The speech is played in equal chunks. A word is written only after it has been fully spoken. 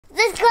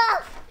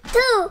Subscribe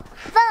to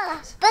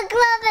the Book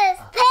Lovers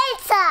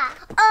Pizza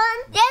on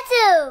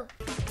YouTube.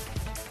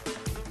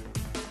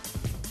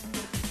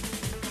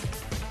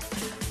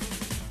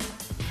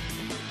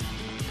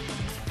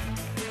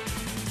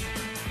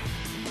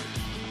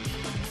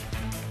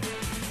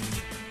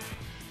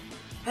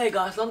 Hey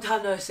guys, long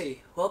time no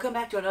see. Welcome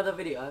back to another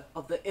video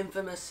of the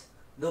infamous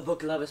The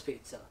Book Lovers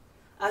Pizza.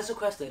 As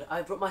requested,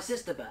 I brought my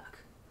sister back.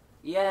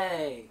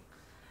 Yay!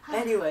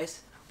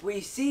 Anyways, we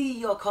see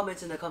your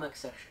comments in the comment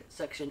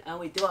section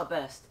and we do our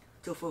best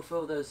to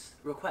fulfill those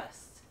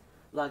requests,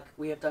 like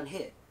we have done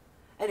here.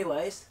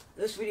 Anyways,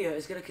 this video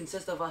is going to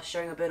consist of us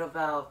sharing a bit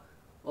of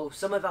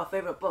some of our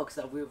favourite books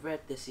that we've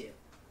read this year.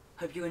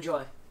 Hope you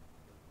enjoy.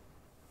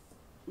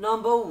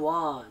 Number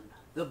 1,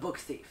 The Book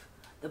Thief.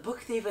 The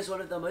Book Thief is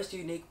one of the most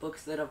unique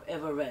books that I've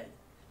ever read,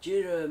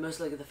 due to most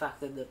likely the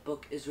fact that the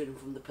book is written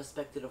from the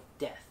perspective of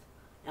death.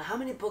 Now, how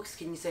many books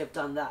can you say have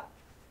done that?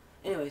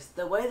 Anyways,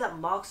 the way that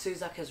Mark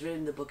Cusack has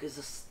written the book is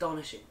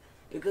astonishing,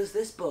 because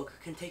this book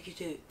can take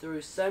you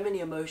through so many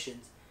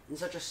emotions in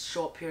such a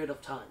short period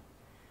of time.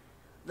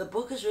 The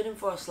book is written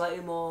for a slightly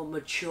more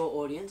mature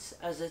audience,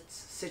 as it's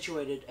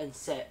situated and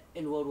set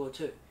in World War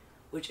II,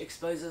 which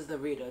exposes the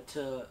reader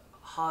to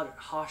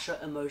harsher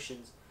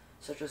emotions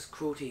such as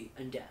cruelty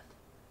and death.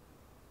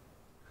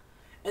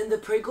 In the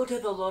prequel to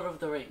The Lord of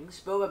the Rings,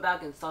 Bilbo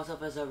Baggins starts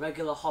off as a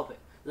regular hobbit,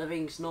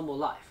 living his normal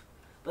life,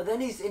 but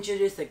then he's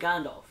introduced to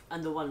Gandalf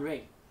and the One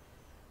Ring.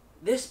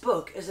 This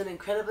book is an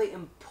incredibly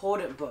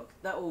important book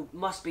that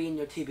must be in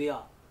your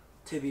TBR,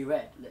 to be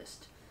read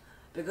list,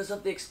 because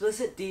of the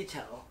explicit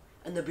detail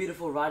and the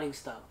beautiful writing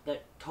style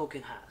that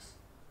Tolkien has.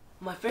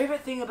 My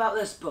favourite thing about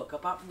this book,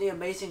 apart from the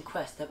amazing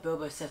quest that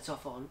Bilbo sets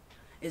off on,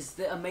 is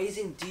the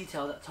amazing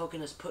detail that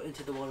Tolkien has put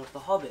into the world of the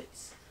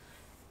hobbits.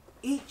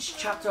 Each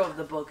chapter of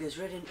the book is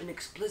written in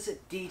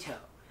explicit detail,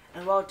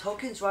 and while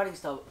Tolkien's writing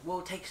style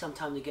will take some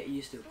time to get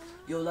used to,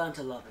 you'll learn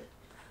to love it.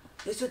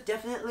 This would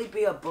definitely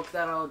be a book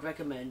that I would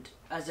recommend,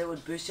 as it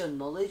would boost your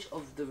knowledge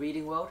of the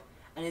reading world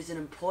and is an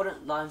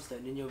important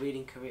limestone in your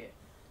reading career.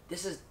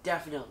 This is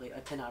definitely a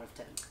 10 out of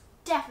 10.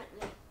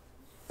 Definitely.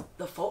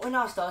 The Fault in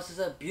Our Stars is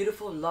a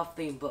beautiful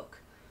love-themed book.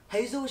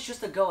 Hazel is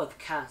just a girl with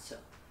cancer,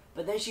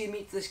 but then she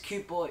meets this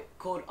cute boy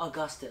called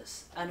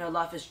Augustus, and her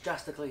life is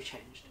drastically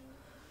changed.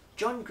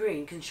 John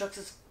Green constructs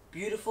this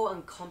beautiful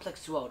and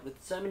complex world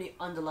with so many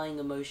underlying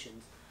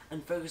emotions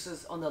and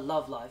focuses on the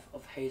love life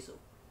of Hazel.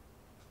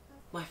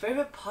 My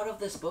favourite part of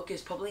this book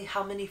is probably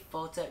how many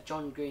faults that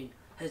John Green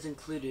has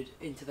included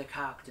into the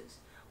characters,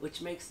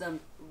 which makes them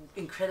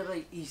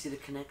incredibly easy to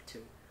connect to.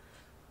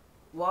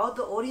 While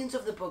the audience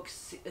of the book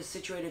is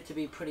situated to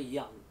be pretty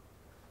young,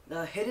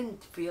 the hidden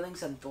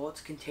feelings and thoughts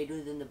contained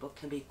within the book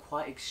can be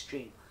quite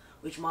extreme,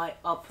 which might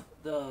up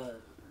the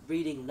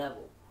reading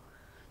level.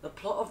 The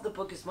plot of the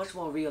book is much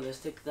more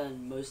realistic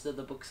than most of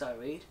the books I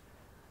read.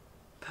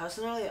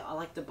 Personally, I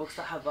like the books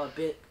that have a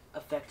big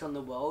effect on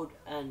the world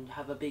and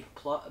have a big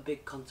plot, a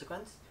big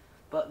consequence,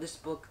 but this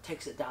book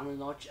takes it down a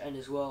notch and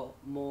is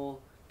more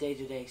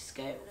day-to-day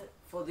scale.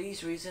 For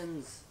these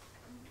reasons,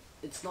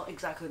 it's not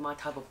exactly my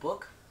type of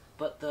book,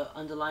 but the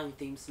underlying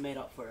themes made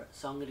up for it,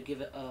 so I'm going to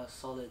give it a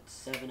solid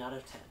 7 out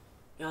of 10.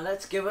 Now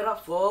let's give it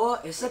up for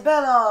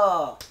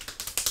Isabella!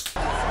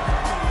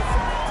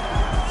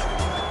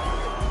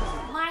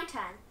 My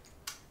turn.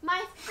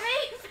 My 3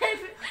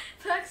 favourite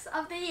books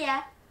of the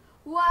year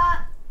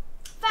were,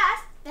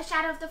 first, The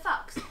Shadow of the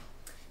Fox.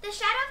 The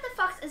Shadow of the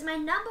Fox is my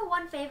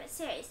 #1 favourite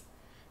series.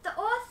 The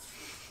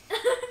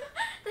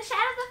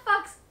Shadow of the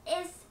Fox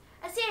is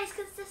a series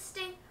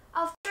consisting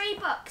of 3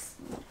 books.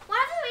 One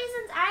of the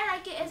reasons I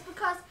like it is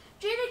because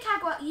Julie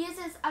Kagwa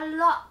uses a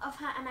lot of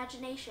her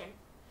imagination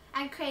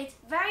and creates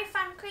very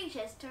fun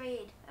creatures to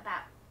read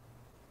about.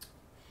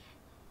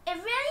 It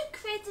really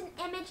creates an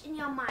image in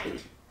your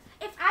mind.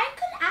 If I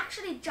could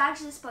actually judge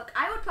this book,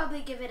 I would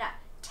probably give it a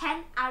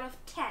 10 out of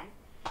 10,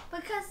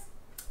 because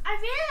I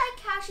really like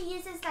how she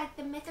uses like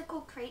the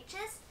mythical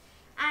creatures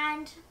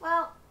and,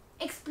 well,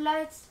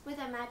 explodes with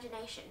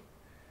imagination.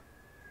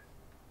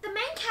 The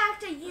main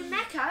character,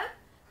 Yumeko,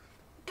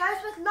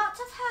 goes with lots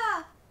of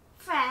her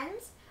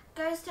friends,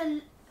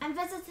 and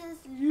visits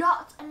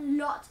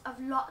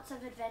lots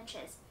of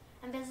adventures,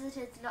 and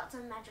visits lots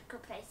of magical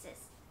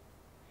places.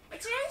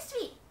 It's really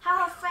sweet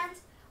how her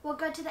friends will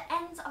go to the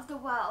ends of the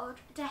world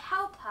to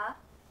help her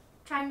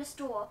try and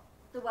restore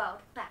the world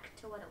back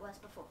to what it was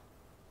before.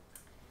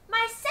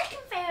 My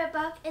second favourite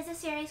book is a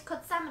series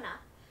called Summoner.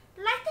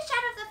 Like The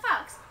Shadow of the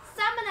Fox,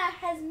 Summoner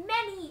has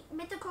many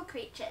mythical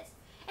creatures.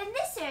 In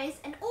this series,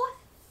 an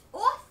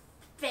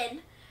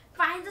orphan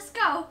finds a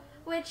skull,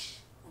 which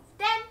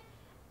then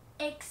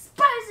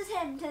exposes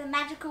him to the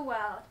magical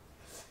world.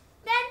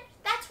 Then,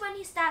 that's when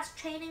he starts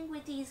training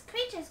with these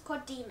creatures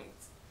called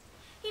demons.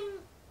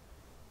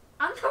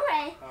 On the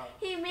way,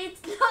 he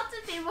meets lots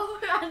of people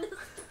who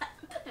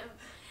understand him.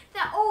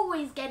 They're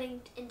always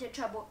getting into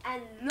trouble,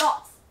 and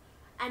lots,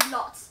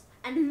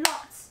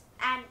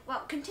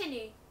 well,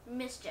 continue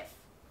mischief.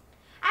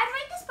 I'd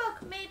rate this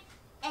book maybe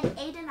an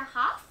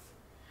 8.5.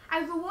 I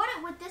reward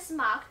it with this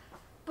mark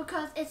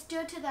because it's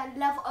due to the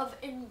level of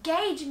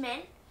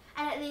engagement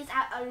and it leaves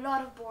out a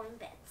lot of boring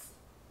bits.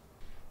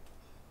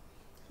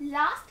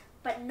 Last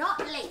but not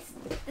least,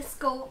 The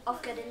School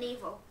of Good and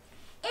Evil.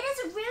 It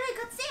is a really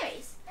good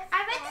series.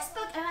 I read this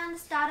book around the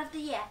start of the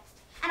year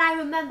and I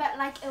remember it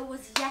like it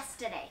was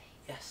yesterday.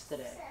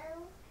 Yesterday.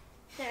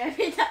 So I'll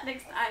read that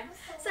next time.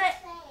 So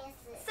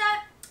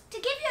to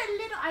give you a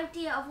little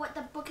idea of what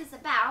the book is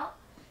about,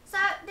 so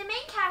the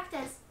main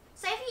characters,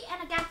 Sophie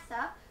and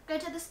Agatha, go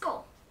to the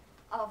school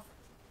of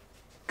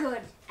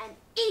good and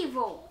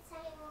evil.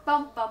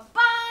 Bum bum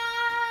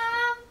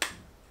bum!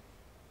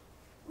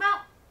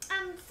 Well,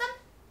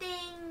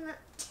 something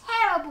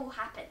terrible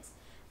happens.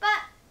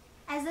 But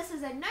as this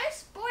is a no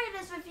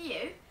spoilers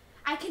review,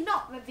 I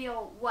cannot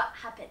reveal what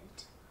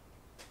happened.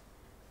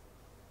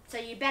 So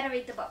you better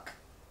read the book.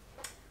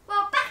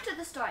 Well, back to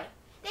the story.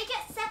 They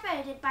get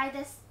separated by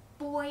this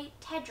boy,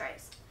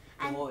 Tedros.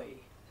 And Boy.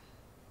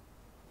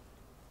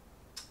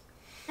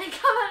 they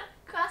come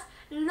across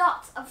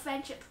lots of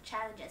friendship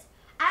challenges.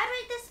 I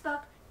rate this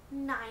book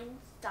 9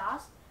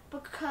 stars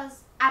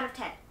because out of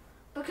 10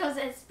 because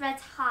it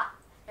spreads heart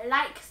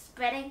like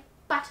spreading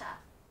butter.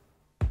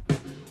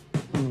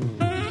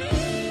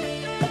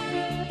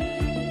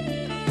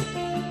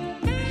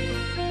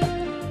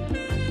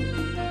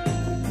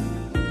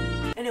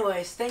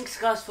 Anyways, thanks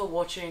guys for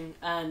watching,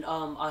 and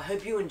I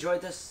hope you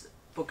enjoyed this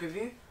book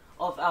review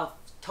of our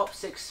top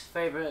 6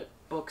 favorite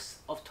books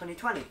of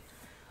 2020.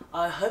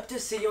 I hope to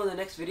see you on the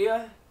next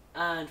video,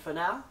 and for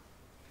now,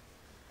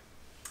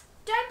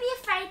 Don't be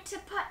afraid to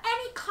put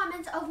any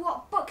comments of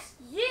what books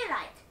you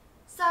like.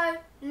 So,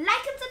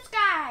 like and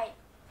subscribe.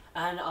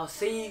 and I'll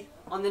see you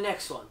on the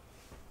next one.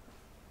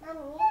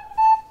 Mommy.